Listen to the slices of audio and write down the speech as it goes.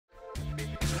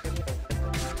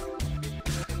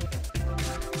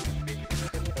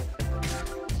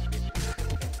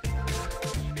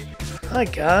Hi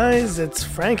guys, it's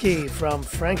Frankie from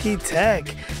Frankie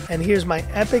Tech, and here's my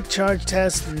epic charge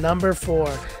test number 4,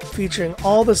 featuring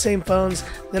all the same phones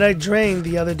that I drained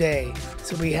the other day.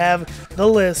 So we have the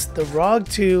list: the ROG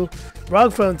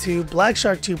Phone 2, Black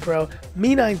Shark 2 Pro,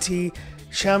 Mi 9T,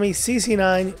 Xiaomi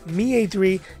CC9, Mi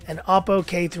A3, and Oppo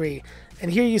K3. And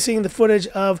here you're seeing the footage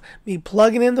of me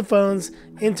plugging in the phones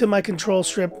into my control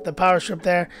strip, the power strip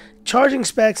there. Charging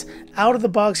specs out of the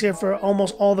box here for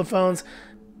almost all the phones.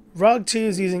 ROG 2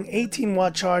 is using 18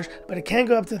 watt charge, but it can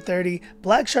go up to 30.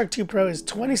 Black Shark 2 Pro is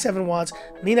 27 watts.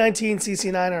 Mi 9T and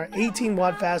CC9 are 18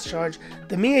 watt fast charge.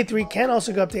 The Mi A3 can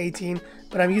also go up to 18,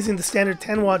 but I'm using the standard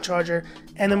 10 watt charger.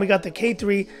 And then we got the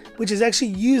K3, which is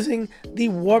actually using the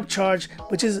Warp Charge,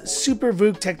 which is Super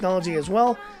VOOC technology as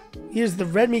well. Here's the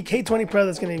Redmi K20 Pro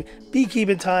that's going to be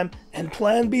keeping time, and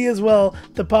Plan B as well,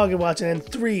 the Pocket Watch. And in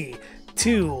 3,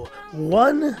 2,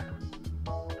 1,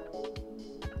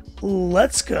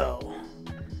 let's go.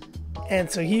 And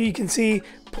so here you can see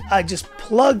I just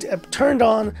turned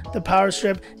on the power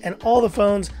strip, and all the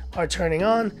phones are turning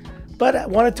on. But I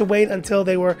wanted to wait until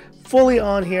they were fully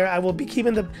on here. I will be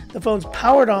keeping the phones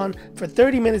powered on for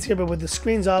 30 minutes here, but with the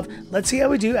screens off. Let's see how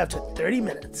we do after 30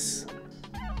 minutes.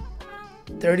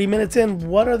 30 minutes in,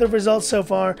 what are the results so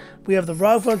far? We have the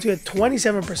ROG Phone 2 at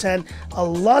 27%. A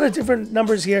lot of different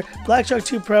numbers here. Black Shark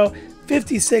 2 Pro,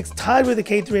 56, tied with the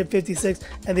K3 at 56,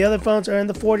 and the other phones are in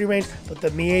the 40 range, but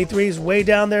the Mi A3 is way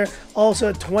down there, also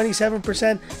at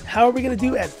 27%. How are we going to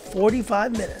do at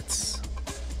 45 minutes?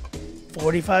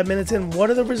 45 minutes in, what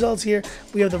are the results here?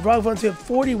 We have the ROG Phone 2 at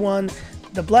 41,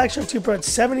 the Black Shark 2 Pro at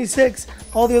 76,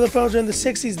 all the other phones are in the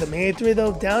 60s, the Mi A3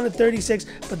 though down at 36,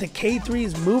 but the K3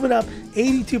 is moving up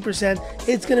 82%.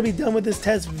 It's going to be done with this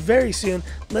test very soon.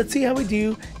 Let's see how we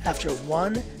do after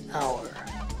 1 hour.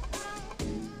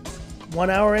 1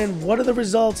 hour in, what are the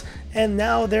results? And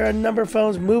now there are a number of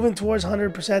phones moving towards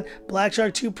 100%. Black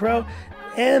Shark 2 Pro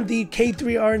and the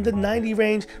K3 are in the 90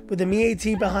 range, with the Mi AT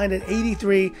behind at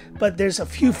 83, but there's a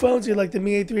few phones here like the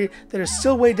Mi A3 that are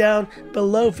still way down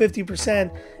below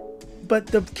 50%, but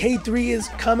the K3 is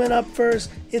coming up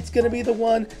first. It's going to be the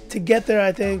one to get there,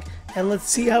 I think, and let's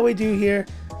see how we do here.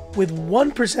 With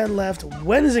 1% left,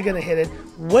 when is it going to hit it?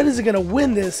 When is it going to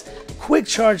win this quick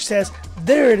charge test?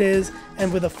 There it is.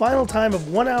 And with a final time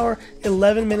of 1 hour,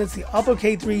 11 minutes, the Oppo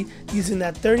K3 using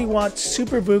that 30 watt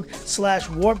Super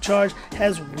VOOC / Warp Charge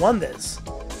has won this.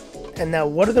 And now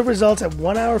what are the results at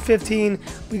 1 hour 15?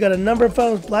 We got a number of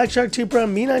phones: Black Shark 2 Pro,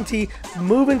 Mi 9T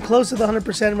moving close to the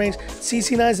 100% range.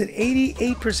 CC9 is at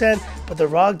 88%, but the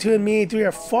ROG 2 and Mi A3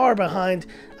 are far behind.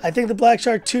 I think the Black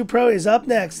Shark 2 Pro is up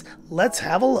next. Let's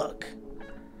have a look.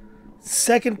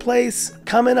 Second place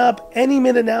coming up any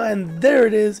minute now, and there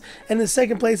it is. And in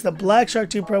second place, the Black Shark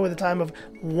 2 Pro with a time of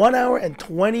 1 hour and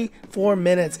 24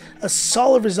 minutes. A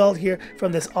solid result here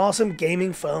from this awesome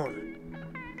gaming phone.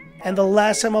 And the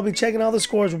last time I'll be checking all the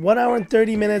scores, 1 hour and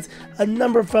 30 minutes. A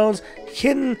number of phones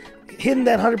hitting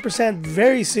that 100%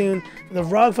 very soon. The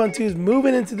ROG Phone 2 is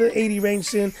moving into the 80 range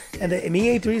soon, and the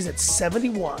Mi A3 is at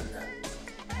 71.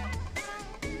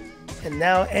 And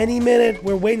now any minute,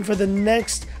 we're waiting for the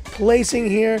next placing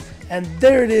here, and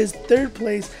there it is, third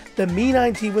place, the Mi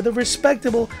 9T with a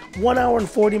respectable 1 hour and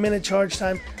 40 minute charge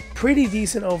time. Pretty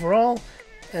decent overall.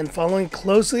 And following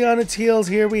closely on its heels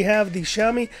here, we have the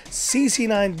Xiaomi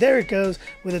CC9. There it goes,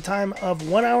 with a time of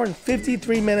 1 hour and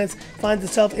 53 minutes, finds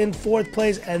itself in fourth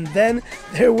place. And then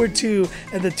there were two,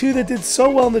 and the two that did so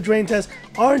well in the drain test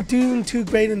aren't doing too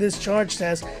great in this charge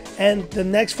test. And the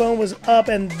next phone was up,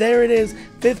 and there it is,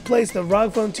 fifth place, the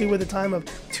ROG Phone 2 with a time of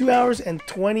 2 hours and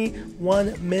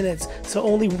 21 minutes. So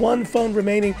only one phone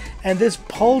remaining, and this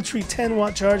paltry 10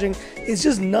 watt charging is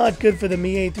just not good for the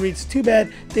Mi A3. It's too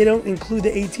bad they don't include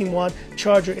the 18 watt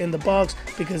charger in the box,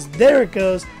 because there it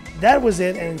goes. That was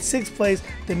it. And in sixth place,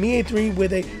 the Mi A3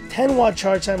 with a 10 watt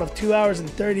charge time of 2 hours and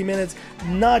 30 minutes.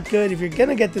 Not good. If you're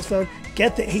gonna get this phone,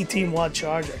 get the 18 watt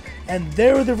charger. And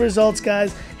there are the results,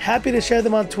 guys. Happy to share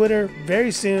them on Twitter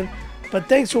very soon. But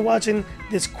thanks for watching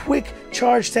this quick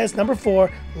charge test number 4.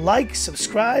 Like,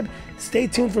 subscribe, stay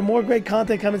tuned for more great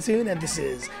content coming soon. And this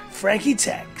is Frankie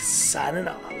Tech signing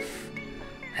off.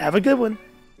 Have a good one.